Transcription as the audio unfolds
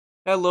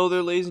Hello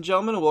there, ladies and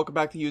gentlemen, and welcome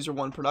back to User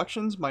One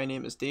Productions. My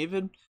name is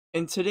David.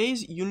 In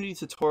today's Unity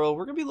tutorial,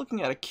 we're going to be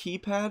looking at a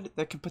keypad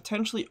that can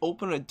potentially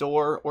open a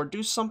door or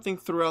do something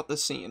throughout the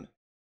scene.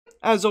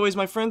 As always,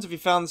 my friends, if you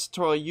found this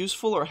tutorial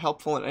useful or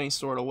helpful in any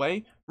sort of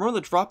way, remember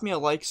to drop me a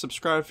like,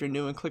 subscribe if you're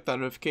new, and click that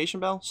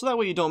notification bell so that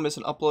way you don't miss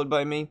an upload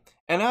by me.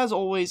 And as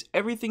always,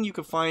 everything you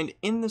can find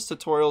in this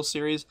tutorial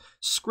series,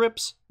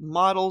 scripts,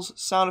 models,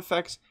 sound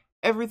effects,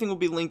 everything will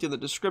be linked in the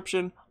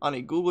description on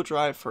a Google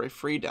Drive for a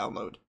free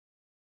download.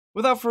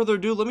 Without further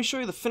ado, let me show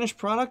you the finished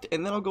product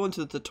and then I'll go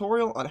into the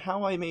tutorial on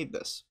how I made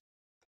this.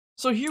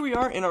 So here we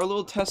are in our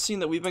little test scene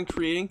that we've been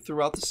creating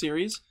throughout the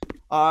series.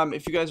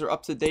 If you guys are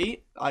up to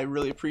date, I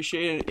really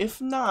appreciate it.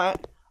 If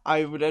not,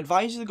 I would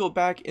advise you to go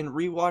back and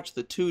rewatch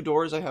the two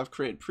doors I have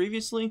created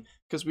previously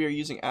because we are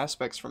using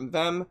aspects from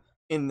them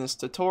in this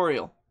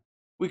tutorial.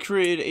 We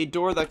created a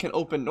door that can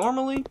open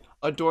normally,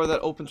 a door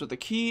that opens with a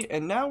key,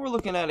 and now we're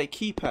looking at a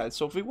keypad.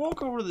 So if we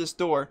walk over to this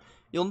door,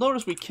 you'll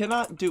notice we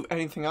cannot do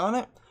anything on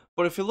it.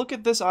 But if you look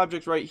at this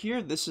object right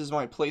here, this is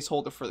my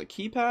placeholder for the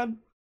keypad.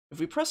 If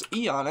we press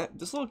E on it,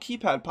 this little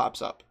keypad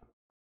pops up.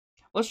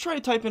 Let's try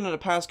to type in a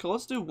passcode.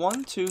 Let's do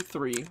 1, 2,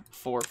 3,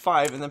 4,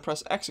 5, and then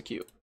press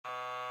execute.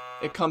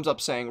 It comes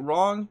up saying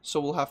wrong, so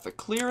we'll have to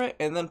clear it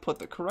and then put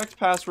the correct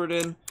password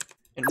in.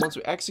 And once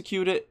we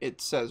execute it, it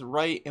says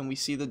right, and we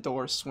see the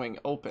door swing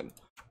open.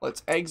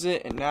 Let's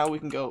exit, and now we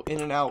can go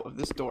in and out of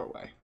this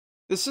doorway.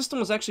 This system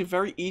was actually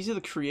very easy to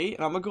create,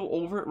 and I'm going to go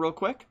over it real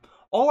quick.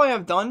 All I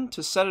have done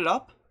to set it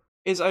up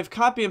is I've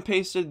copy and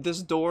pasted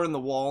this door in the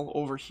wall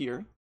over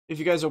here. If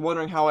you guys are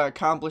wondering how I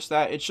accomplished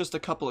that, it's just a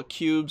couple of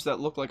cubes that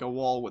look like a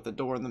wall with a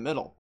door in the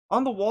middle.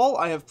 On the wall,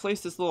 I have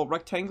placed this little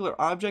rectangular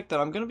object that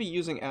I'm going to be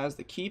using as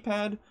the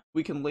keypad.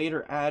 We can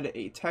later add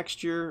a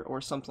texture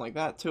or something like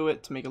that to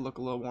it to make it look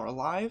a little more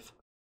alive.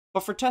 But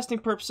for testing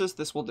purposes,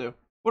 this will do.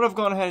 What I've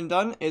gone ahead and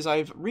done is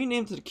I've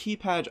renamed the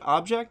keypad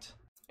object,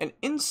 and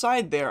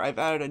inside there I've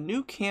added a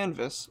new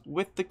canvas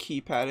with the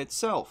keypad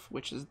itself,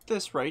 which is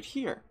this right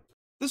here.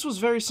 This was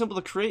very simple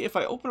to create. If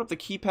I open up the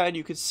keypad,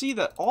 you can see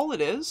that all it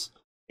is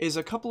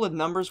a couple of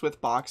numbers with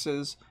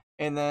boxes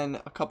and then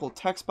a couple of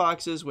text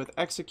boxes with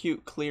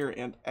execute, clear,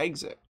 and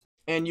exit.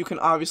 And you can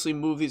obviously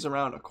move these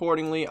around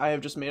accordingly. I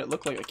have just made it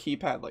look like a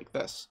keypad like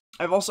this.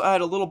 I've also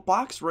added a little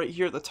box right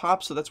here at the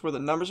top, so that's where the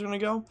numbers are going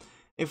to go.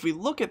 If we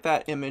look at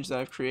that image that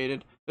I've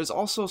created, there's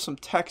also some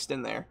text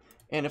in there.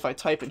 And if I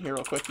type in here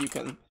real quick, you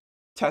can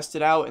test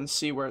it out and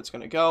see where it's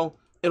going to go.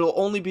 It'll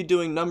only be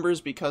doing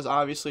numbers because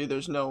obviously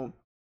there's no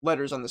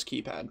letters on this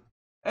keypad.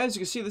 As you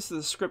can see, this is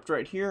the script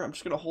right here. I'm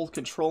just going to hold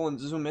control and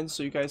zoom in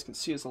so you guys can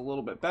see us a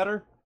little bit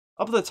better.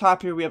 Up at the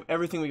top here, we have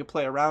everything we can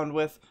play around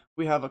with.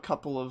 We have a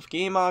couple of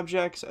game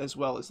objects as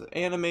well as the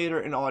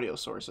animator and audio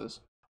sources.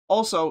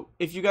 Also,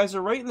 if you guys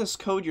are writing this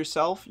code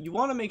yourself, you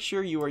want to make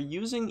sure you are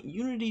using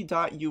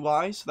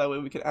unity.ui so that way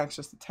we can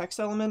access the text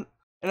element.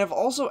 And I've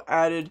also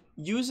added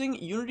using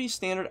Unity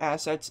standard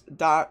assets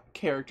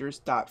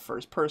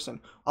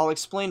 .characters.firstperson. I'll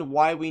explain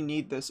why we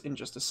need this in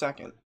just a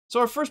second. So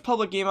our first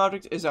public game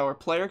object is our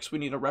player, because we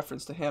need a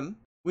reference to him.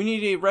 We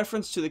need a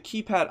reference to the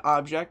keypad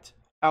object,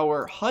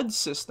 our HUD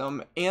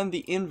system, and the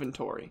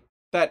inventory.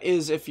 That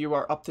is if you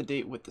are up to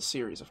date with the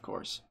series, of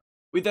course.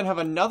 We then have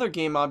another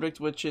game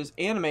object, which is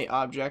animate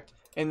object,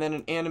 and then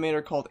an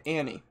animator called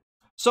Annie.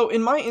 So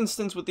in my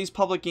instance with these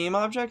public game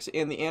objects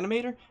and the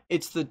animator,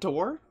 it's the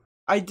door.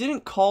 I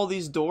didn't call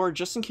these door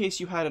just in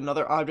case you had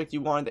another object you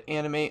wanted to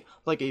animate,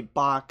 like a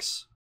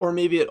box, or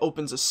maybe it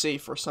opens a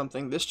safe or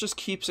something. This just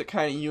keeps it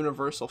kind of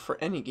universal for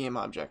any game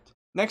object.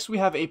 Next we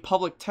have a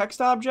public text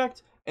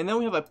object, and then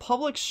we have a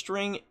public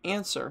string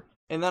answer,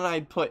 and then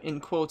I'd put in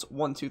quotes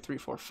 1, 2, 3,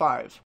 4,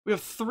 5. We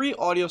have 3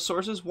 audio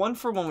sources, one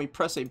for when we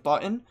press a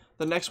button,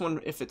 the next one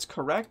if it's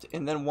correct,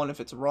 and then one if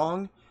it's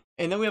wrong,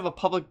 and then we have a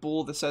public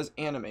bool that says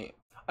animate.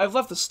 I've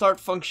left the start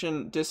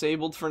function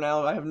disabled for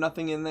now. I have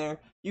nothing in there.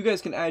 You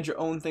guys can add your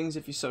own things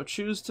if you so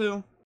choose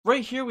to.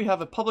 Right here we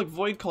have a public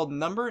void called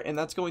number, and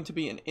that's going to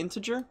be an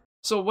integer.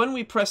 So when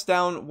we press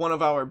down one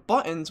of our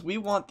buttons, we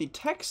want the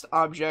text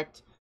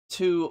object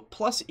to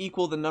plus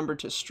equal the number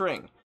to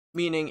string.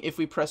 Meaning if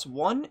we press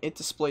 1, it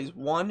displays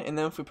 1, and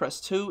then if we press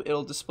 2,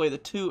 it'll display the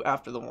 2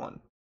 after the 1.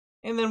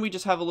 And then we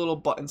just have a little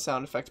button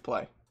sound effect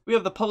play. We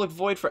have the public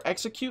void for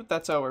execute.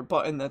 That's our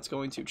button that's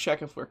going to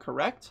check if we're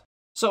correct.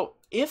 So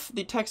if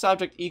the text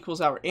object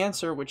equals our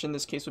answer, which in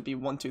this case would be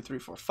 1, 2, 3,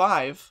 4,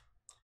 5,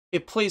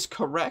 it plays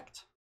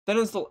correct. Then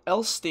is the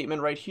else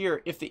statement right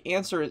here. If the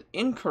answer is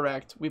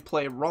incorrect, we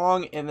play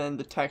wrong, and then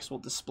the text will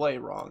display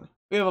wrong.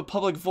 We have a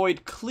public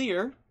void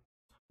clear,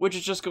 which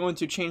is just going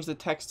to change the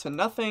text to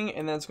nothing,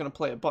 and then it's going to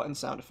play a button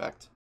sound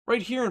effect.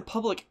 Right here in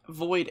public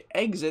void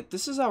exit,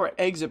 this is our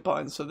exit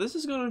button, so this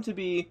is going to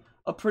be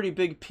a pretty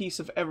big piece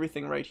of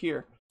everything right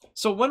here.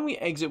 So when we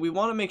exit, we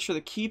want to make sure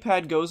the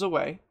keypad goes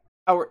away,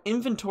 our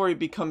inventory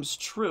becomes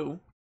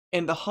true,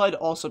 and the HUD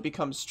also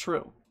becomes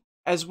true,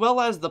 as well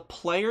as the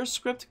player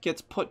script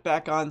gets put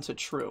back on to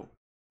true.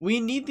 We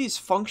need these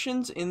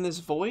functions in this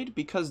void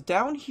because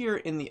down here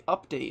in the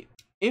update,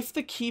 if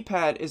the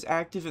keypad is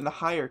active in the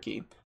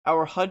hierarchy,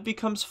 our HUD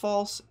becomes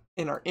false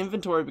in our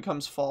inventory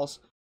becomes false,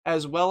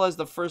 as well as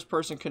the first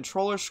person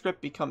controller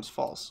script becomes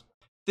false.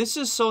 This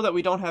is so that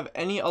we don't have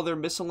any other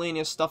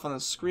miscellaneous stuff on the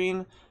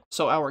screen,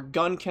 so our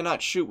gun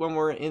cannot shoot when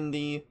we're in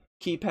the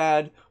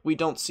keypad, we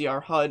don't see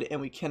our HUD,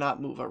 and we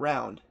cannot move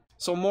around.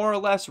 So more or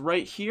less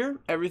right here,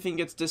 everything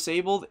gets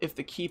disabled if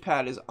the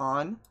keypad is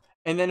on,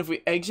 and then if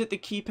we exit the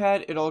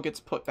keypad, it all gets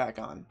put back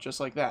on, just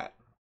like that.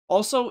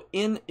 Also,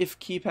 in if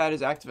keypad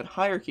is active in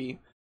hierarchy,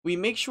 we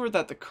make sure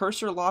that the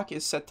cursor lock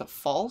is set to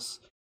false,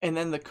 and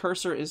then the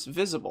cursor is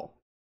visible.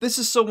 This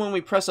is so when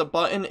we press a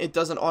button, it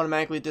doesn't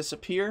automatically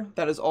disappear.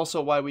 That is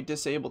also why we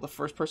disable the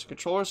first person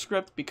controller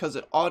script, because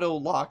it auto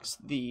locks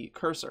the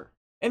cursor.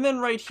 And then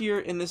right here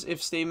in this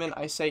if statement,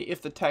 I say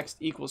if the text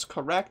equals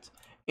correct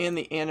and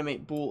the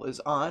animate bool is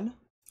on,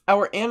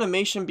 our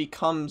animation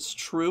becomes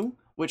true,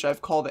 which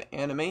I've called it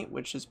animate,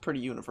 which is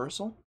pretty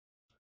universal.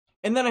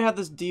 And then I have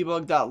this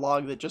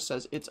debug.log that just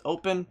says it's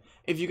open.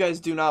 If you guys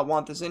do not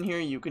want this in here,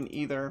 you can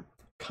either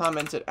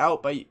comment it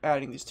out by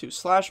adding these 2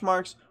 slash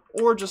marks,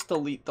 or just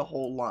delete the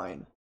whole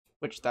line,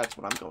 which that's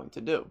what I'm going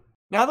to do.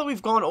 Now that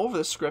we've gone over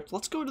the script,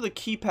 let's go to the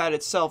keypad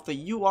itself,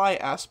 the UI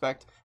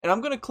aspect, and I'm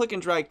going to click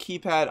and drag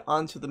keypad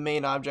onto the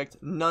main object,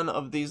 none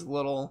of these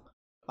little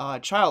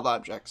child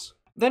objects.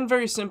 Then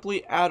very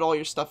simply add all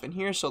your stuff in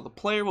here, so the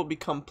player will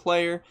become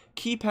player.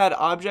 Keypad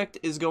object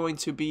is going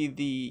to be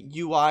the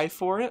UI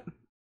for it.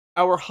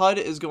 Our HUD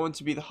is going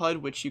to be the HUD,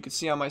 which you can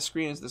see on my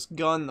screen is this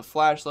gun, the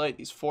flashlight,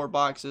 these 4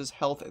 boxes,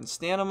 health and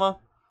stamina.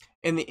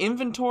 And the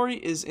inventory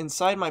is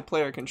inside my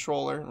player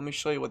controller. Let me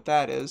show you what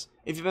that is.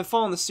 If you've been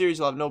following the series,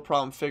 you'll have no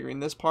problem figuring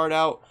this part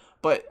out.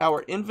 But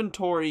our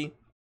inventory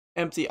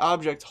empty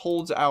object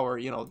holds our,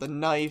 the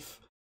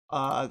knife,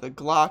 the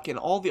Glock, and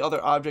all the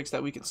other objects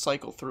that we can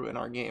cycle through in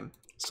our game.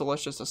 So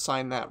let's just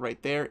assign that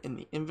right there in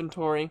the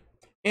inventory.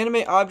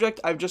 Animate object,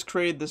 I've just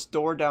created this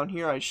door down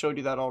here. I showed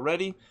you that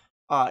already.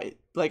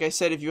 Like I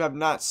said, if you have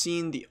not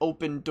seen the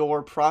open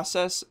door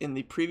process in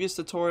the previous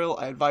tutorial,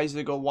 I advise you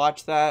to go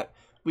watch that.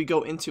 We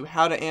go into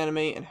how to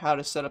animate and how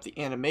to set up the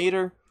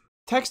animator.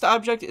 Text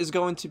object is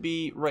going to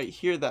be right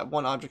here, that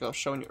one object I was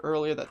showing you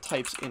earlier that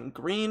types in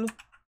green.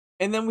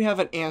 And then we have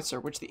an answer,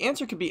 which the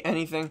answer could be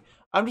anything.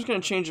 I'm just going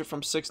to change it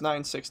from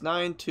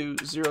 6969 to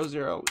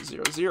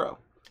 0000.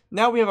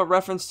 Now we have a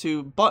reference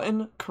to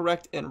button,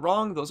 correct, and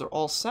wrong. Those are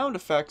all sound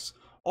effects.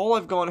 All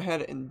I've gone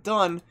ahead and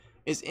done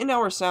is in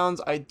our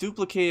sounds, I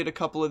duplicated a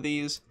couple of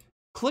these,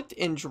 clicked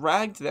and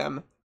dragged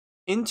them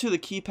into the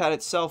keypad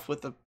itself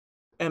with the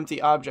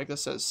empty object that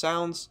says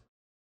sounds,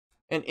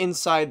 and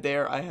inside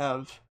there I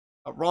have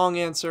a wrong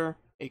answer,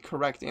 a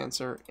correct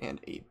answer,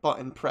 and a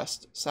button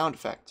pressed sound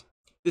effect.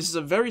 This is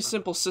a very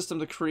simple system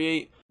to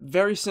create,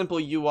 very simple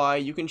UI.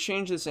 You can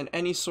change this in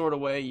any sort of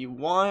way you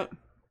want.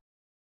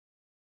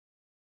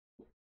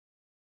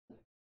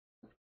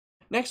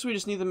 Next, we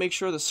just need to make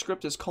sure the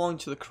script is calling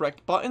to the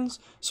correct buttons.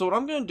 So what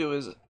I'm going to do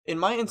is, in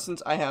my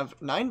instance, I have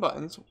 9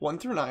 buttons, 1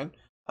 through 9.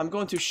 I'm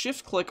going to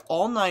shift click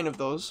all 9 of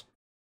those,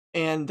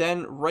 and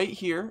then right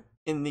here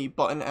in the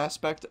button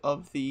aspect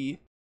of the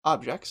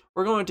objects,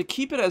 we're going to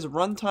keep it as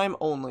runtime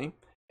only,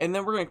 and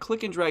then we're going to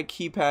click and drag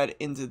keypad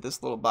into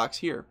this little box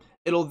here.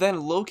 It'll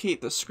then locate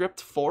the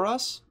script for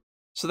us,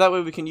 so that way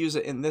we can use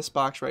it in this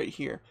box right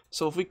here.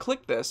 So if we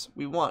click this,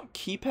 we want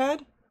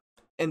keypad,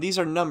 and these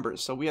are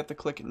numbers, so we have to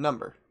click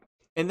number.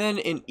 And then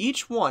in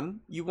each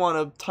one, you want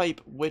to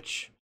type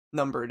which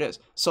number it is.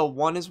 So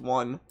 1 is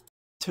 1,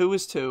 2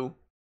 is 2,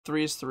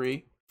 3 is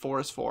 3, 4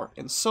 is 4,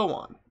 and so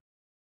on.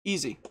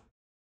 Easy.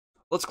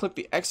 Let's click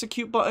the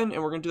execute button,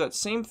 and we're going to do that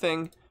same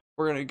thing.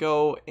 We're going to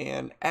go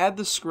and add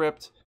the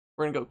script.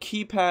 We're going to go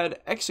keypad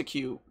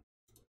execute.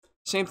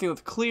 Same thing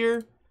with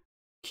clear,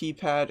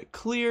 keypad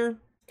clear,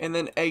 and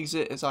then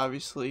exit is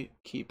obviously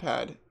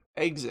keypad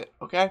exit,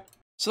 okay?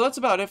 So that's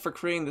about it for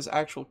creating this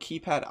actual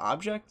keypad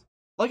object.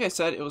 Like I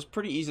said, it was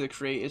pretty easy to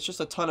create. It's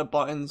just a ton of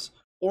buttons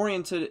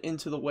oriented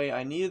into the way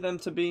I needed them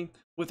to be,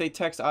 with a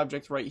text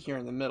object right here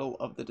in the middle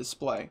of the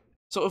display.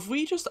 So if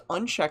we just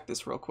uncheck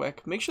this real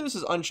quick, make sure this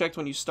is unchecked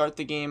when you start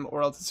the game,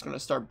 or else it's going to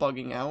start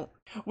bugging out.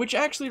 Which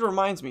actually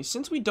reminds me,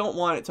 since we don't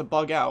want it to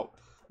bug out,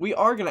 we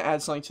are going to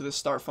add something to this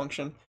start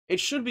function. It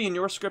should be in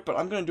your script, but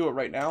I'm going to do it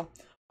right now.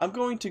 I'm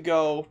going to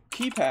go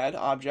keypad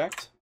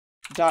object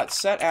dot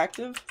set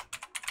active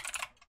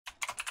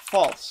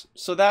false.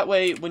 So that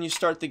way, when you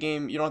start the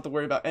game, you don't have to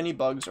worry about any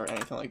bugs or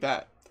anything like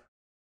that. I'm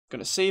going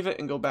to save it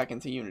and go back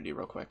into Unity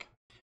real quick.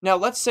 Now,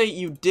 let's say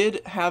you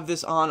did have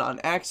this on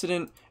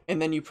accident, and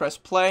then you press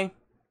play.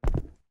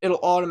 It'll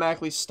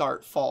automatically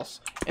start false.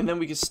 And then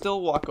we can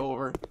still walk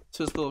over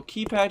to this little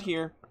keypad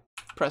here,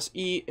 press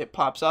E, it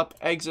pops up,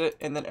 exit,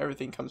 and then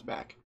everything comes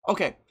back.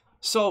 Okay,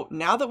 so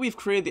now that we've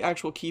created the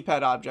actual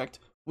keypad object,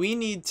 we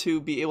need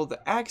to be able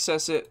to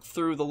access it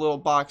through the little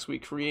box we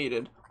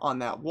created on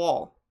that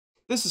wall.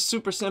 This is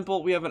super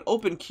simple. We have an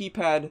open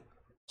keypad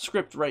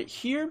script right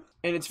here,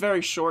 and it's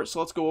very short, so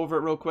let's go over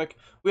it real quick.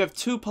 We have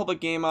 2 public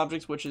game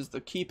objects, which is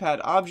the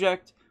keypad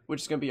object,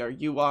 which is going to be our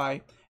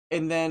UI,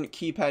 and then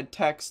keypad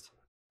text,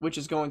 which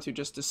is going to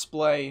just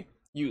display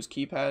use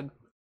keypad.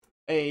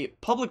 A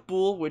public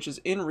bool, which is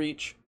in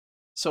reach,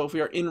 So if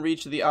we are in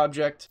reach of the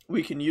object,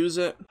 we can use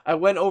it. I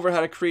went over how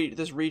to create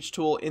this reach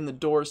tool in the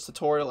doors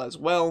tutorial as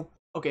well.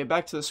 Okay,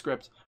 back to the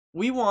script.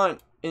 We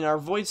want in our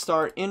void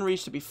star in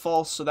reach to be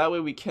false, so that way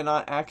we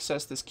cannot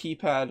access this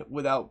keypad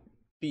without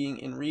being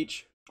in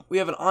reach. We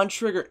have an on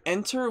trigger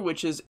enter,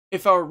 which is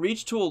if our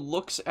reach tool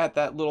looks at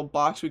that little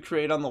box we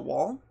create on the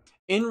wall,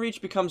 in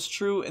reach becomes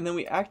true, and then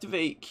we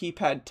activate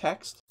keypad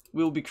text.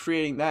 We will be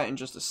creating that in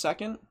just a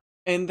second.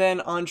 And then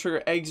on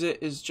trigger exit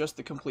is just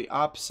the complete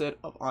opposite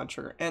of on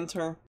trigger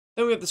enter.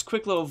 Then we have this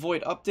quick little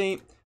void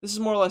update. This is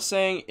more or less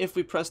saying if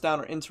we press down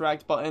our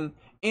interact button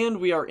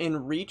and we are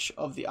in reach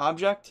of the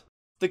object,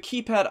 the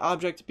keypad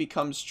object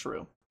becomes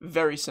true.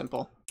 Very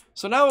simple.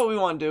 So now what we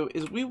want to do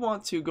is we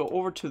want to go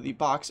over to the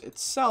box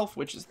itself,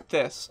 which is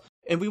this,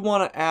 and we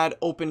want to add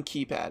open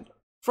keypad.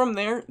 From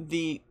there,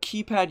 the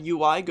keypad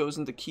UI goes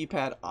into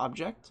keypad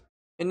object,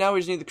 and now we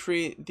just need to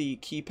create the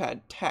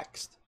keypad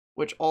text,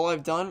 which all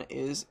I've done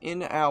is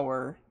in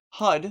our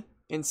HUD,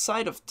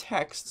 inside of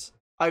texts,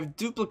 I've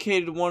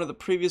duplicated one of the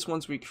previous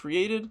ones we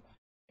created,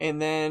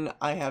 and then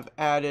I have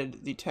added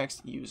the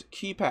text use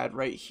keypad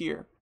right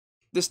here.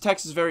 This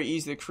text is very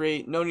easy to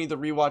create, no need to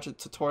rewatch a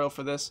tutorial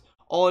for this.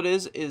 All it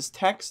is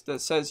text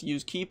that says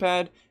use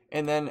keypad,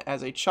 and then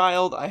as a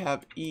child I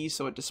have E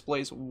so it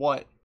displays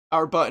what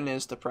our button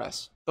is to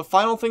press. The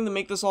final thing to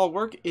make this all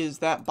work is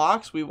that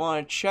box we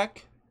want to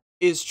check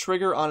is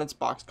trigger on its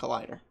box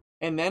collider.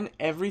 And then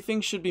everything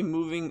should be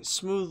moving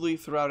smoothly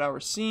throughout our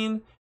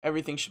scene,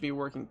 everything should be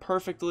working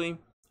perfectly.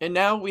 And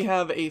now we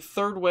have a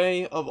third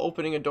way of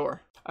opening a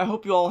door. I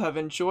hope you all have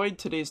enjoyed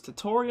today's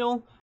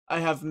tutorial. I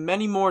have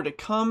many more to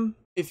come.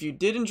 If you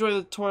did enjoy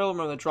the tutorial,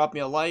 remember to drop me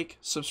a like,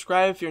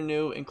 subscribe if you're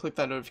new, and click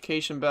that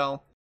notification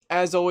bell.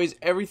 As always,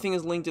 everything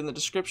is linked in the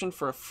description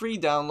for a free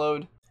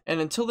download. And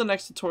until the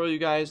next tutorial, you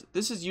guys,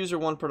 this is User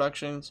One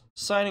Productions,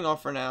 signing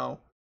off for now.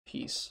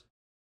 Peace.